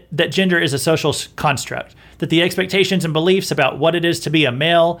idea that gender is a social construct, that the expectations and beliefs about what it is to be a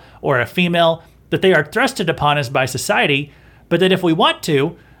male or a female, that they are thrusted upon us by society, but that if we want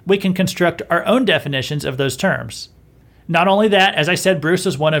to, we can construct our own definitions of those terms. Not only that, as I said, Bruce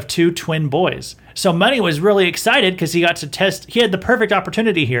was one of two twin boys. So Money was really excited because he got to he had the perfect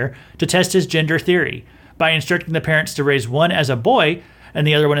opportunity here to test his gender theory by instructing the parents to raise one as a boy and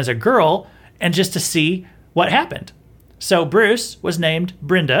the other one as a girl, and just to see what happened. So Bruce was named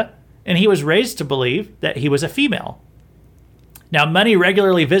Brenda, and he was raised to believe that he was a female. Now, Money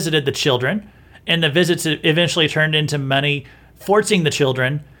regularly visited the children, and the visits eventually turned into Money forcing the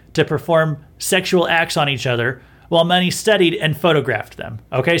children to perform sexual acts on each other while Money studied and photographed them.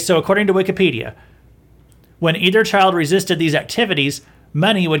 Okay, so according to Wikipedia, when either child resisted these activities,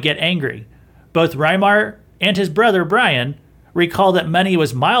 Money would get angry. Both Reimar and his brother Brian recall that Money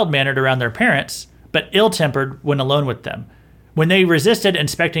was mild-mannered around their parents, but ill-tempered when alone with them. When they resisted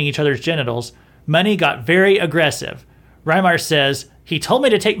inspecting each other's genitals, Money got very aggressive. Reimar says, "He told me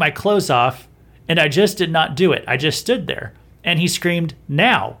to take my clothes off, and I just did not do it. I just stood there." And he screamed,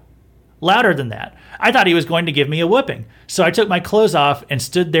 "Now!" louder than that. I thought he was going to give me a whooping, so I took my clothes off and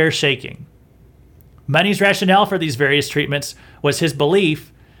stood there shaking. Money's rationale for these various treatments was his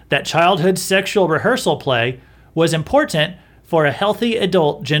belief that childhood sexual rehearsal play was important for a healthy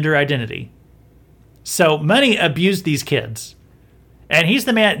adult gender identity. So Money abused these kids. And he's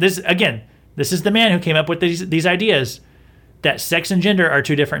the man, this is the man who came up with these ideas that sex and gender are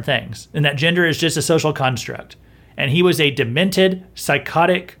two different things, and that gender is just a social construct. And he was a demented,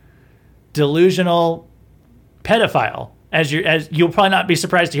 psychotic, delusional pedophile. As you'll probably not be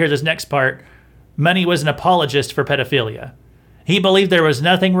surprised to hear this next part, Money was an apologist for pedophilia. He believed there was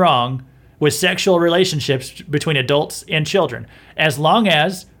nothing wrong with sexual relationships between adults and children, as long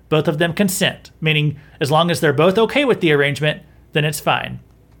as both of them consent, meaning as long as they're both okay with the arrangement, then it's fine.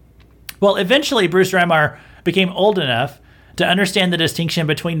 Well, eventually Bruce Reimar became old enough to understand the distinction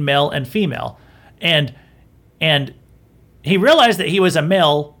between male and female, and he realized that he was a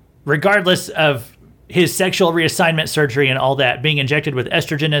male regardless of his sexual reassignment surgery and all that, being injected with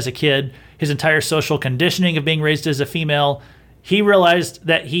estrogen as a kid, his entire social conditioning of being raised as a female. He realized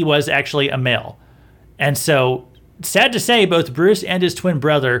that he was actually a male. And so, sad to say, both Bruce and his twin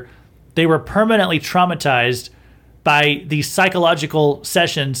brother, they were permanently traumatized by these psychological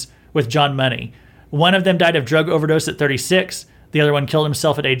sessions with John Money. One of them died of drug overdose at 36. The other one killed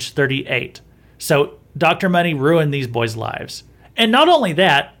himself at age 38. So Dr. Money ruined these boys' lives. And not only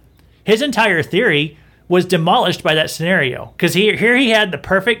that, his entire theory was demolished by that scenario. Because here he had the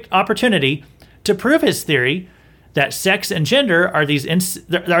perfect opportunity to prove his theory that sex and gender are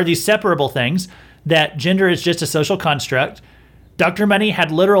these separable things, that gender is just a social construct. Dr. Money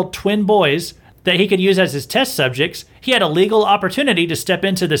had literal twin boys that he could use as his test subjects. He had a legal opportunity to step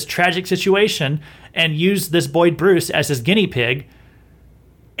into this tragic situation and use this boy Bruce as his guinea pig.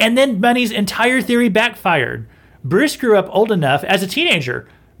 And then Money's entire theory backfired. Bruce grew up old enough as a teenager.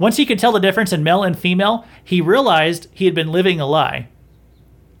 Once he could tell the difference in male and female, he realized he had been living a lie.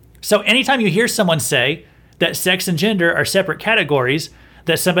 So anytime you hear someone say that sex and gender are separate categories,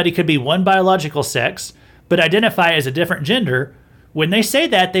 that somebody could be one biological sex, but identify as a different gender, when they say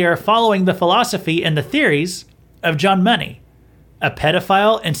that, they are following the philosophy and the theories of John Money, a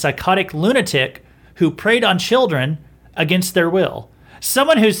pedophile and psychotic lunatic who preyed on children against their will.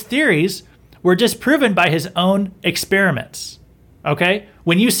 Someone whose theories were disproven by his own experiments. Okay?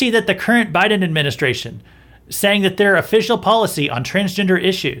 When you see that the current Biden administration saying that their official policy on transgender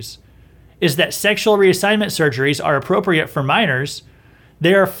issues is that sexual reassignment surgeries are appropriate for minors,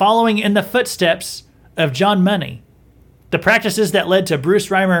 they are following in the footsteps of John Money, the practices that led to Bruce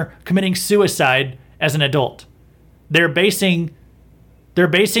Reimer committing suicide as an adult. They're basing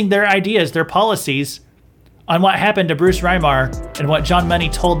their ideas, their policies, on what happened to Bruce Reimer and what John Money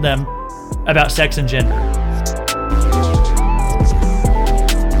told them about sex and gender.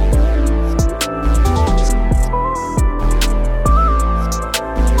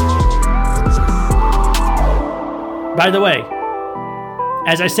 By the way,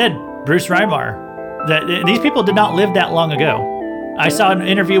 as I said, Bruce Reimer, these people did not live that long ago. I saw an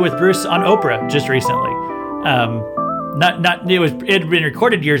interview with Bruce on Oprah just recently. It had been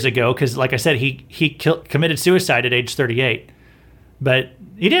recorded years ago because, like I said, he committed suicide at age 38, but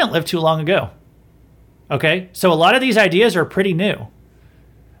he didn't live too long ago. Okay, so a lot of these ideas are pretty new.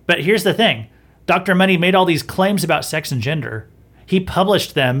 But here's the thing: Dr. Money made all these claims about sex and gender. He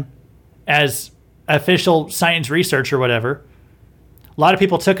published them as official science research or whatever. A lot of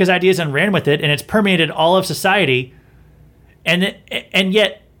people took his ideas and ran with it, and it's permeated all of society. And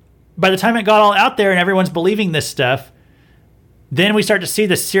yet, by the time it got all out there and everyone's believing this stuff, then we start to see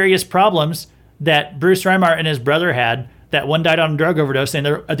the serious problems that Bruce Reimer and his brother had. That one died on a drug overdose, and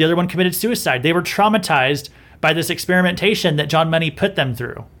the other one committed suicide. They were traumatized by this experimentation that John Money put them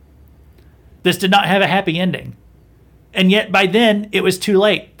through. This did not have a happy ending. And yet, by then, it was too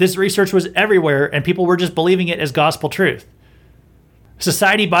late. This research was everywhere, and people were just believing it as gospel truth.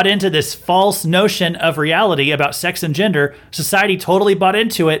 Society bought into this false notion of reality about sex and gender. Society totally bought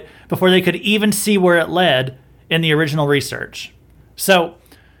into it before they could even see where it led in the original research. So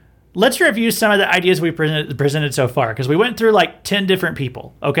let's review some of the ideas we presented so far, because we went through like 10 different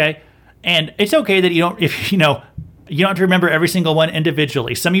people, okay? And it's okay that you don't have to remember every single one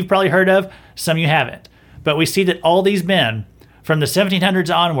individually. Some you've probably heard of, some you haven't. But we see that all these men, from the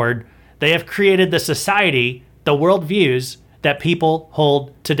 1700s onward, they have created the society, the worldviews that people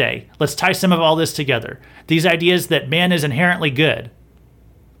hold today. Let's tie some of all this together. These ideas that man is inherently good.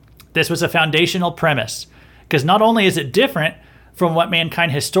 This was a foundational premise, because not only is it different from what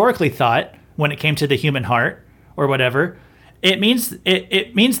mankind historically thought when it came to the human heart or whatever, it means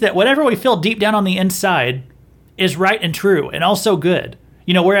that whatever we feel deep down on the inside is right and true and also good.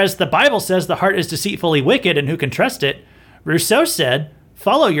 Whereas the Bible says the heart is deceitfully wicked and who can trust it, Rousseau said,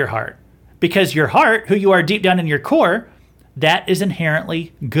 follow your heart, because your heart, who you are deep down in your core, that is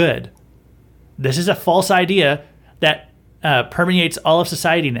inherently good. This is a false idea that permeates all of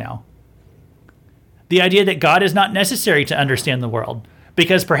society now. The idea that God is not necessary to understand the world,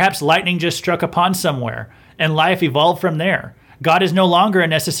 because perhaps lightning just struck upon somewhere and life evolved from there. God is no longer a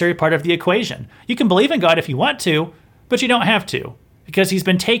necessary part of the equation. You can believe in God if you want to, but you don't have to, because he's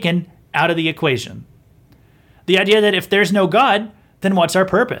been taken out of the equation. The idea that if there's no God, then what's our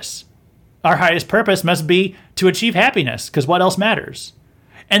purpose? Our highest purpose must be to achieve happiness, because what else matters?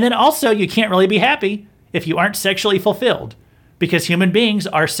 And then also, you can't really be happy if you aren't sexually fulfilled, because human beings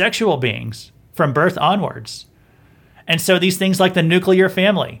are sexual beings from birth onwards. And so these things like the nuclear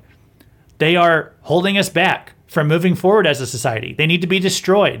family, they are holding us back from moving forward as a society. They need to be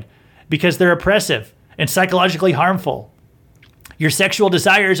destroyed because they're oppressive and psychologically harmful. Your sexual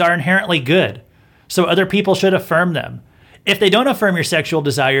desires are inherently good, so other people should affirm them. If they don't affirm your sexual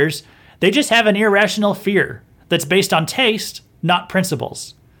desires, they just have an irrational fear that's based on taste, not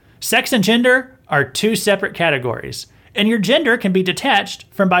principles. Sex and gender are two separate categories, and your gender can be detached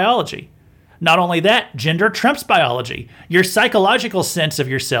from biology. Not only that, gender trumps biology. Your psychological sense of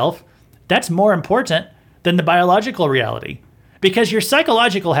yourself, that's more important than the biological reality, because your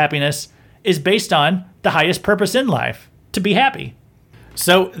psychological happiness is based on the highest purpose in life, to be happy.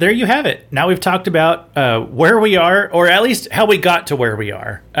 So there you have it. Now we've talked about where we are, or at least how we got to where we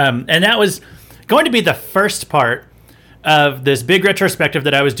are. And that was going to be the first part of this big retrospective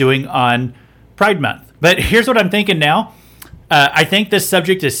that I was doing on Pride Month. But here's what I'm thinking now. I think this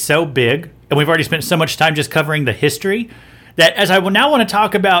subject is so big, and we've already spent so much time just covering the history, that as I will now want to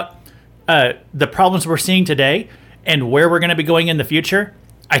talk about the problems we're seeing today and where we're going to be going in the future,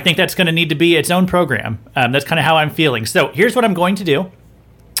 I think that's going to need to be its own program. That's kind of how I'm feeling. So here's what I'm going to do.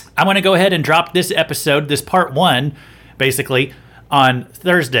 I'm going to go ahead and drop this episode, this part 1, basically, on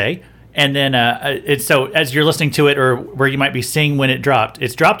Thursday. And then so as you're listening to it, or where you might be seeing when it dropped,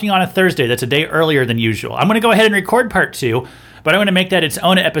 it's dropping on a Thursday. That's a day earlier than usual. I'm going to go ahead and record part 2, but I'm going to make that its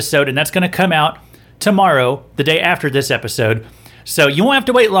own episode, and that's going to come out tomorrow, the day after this episode. So you won't have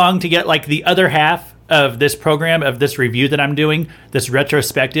to wait long to get like the other half of this program, of this review that I'm doing, this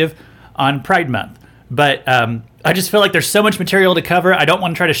retrospective on Pride Month. But I just feel like there's so much material to cover. I don't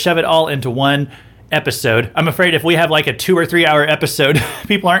want to try to shove it all into one episode. I'm afraid if we have like a 2 or 3 hour episode,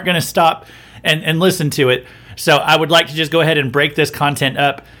 people aren't going to stop and listen to it. So I would like to just go ahead and break this content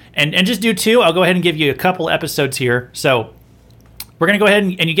up and just do 2. I'll go ahead and give you a couple episodes here. So we're going to go ahead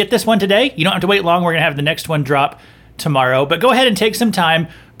and you get this one today. You don't have to wait long. We're going to have the next one drop tomorrow. But go ahead and take some time,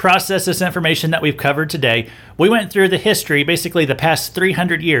 process this information that we've covered today. We went through the history, basically the past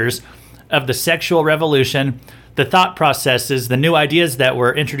 300 years of the sexual revolution, the thought processes, the new ideas that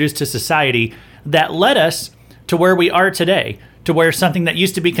were introduced to society that led us to where we are today, to where something that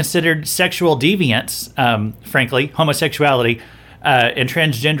used to be considered sexual deviance, frankly, homosexuality and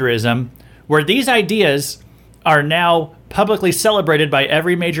transgenderism, where these ideas are now publicly celebrated by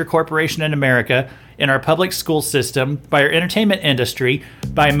every major corporation in America, in our public school system, by our entertainment industry,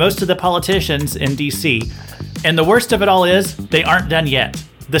 by most of the politicians in DC. And the worst of it all is they aren't done yet.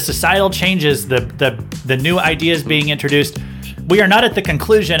 The societal changes, the new ideas being introduced, we are not at the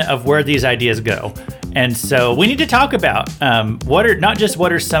conclusion of where these ideas go. And so we need to talk about what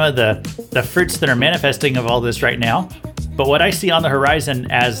are some of the fruits that are manifesting of all this right now, but what I see on the horizon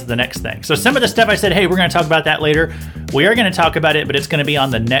as the next thing. So some of the stuff I said, hey, we're going to talk about that later. We are going to talk about it, but it's going to be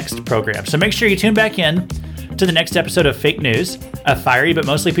on the next program. So make sure you tune back in to the next episode of Fake News, a fiery but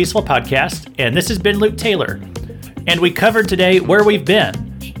mostly peaceful podcast. And this has been Luke Taylor. And we covered today where we've been,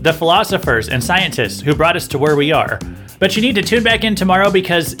 the philosophers and scientists who brought us to where we are. But you need to tune back in tomorrow,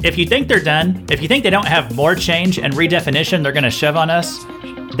 because if you think they're done, if you think they don't have more change and redefinition they're going to shove on us,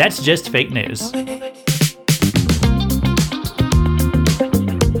 that's just fake news.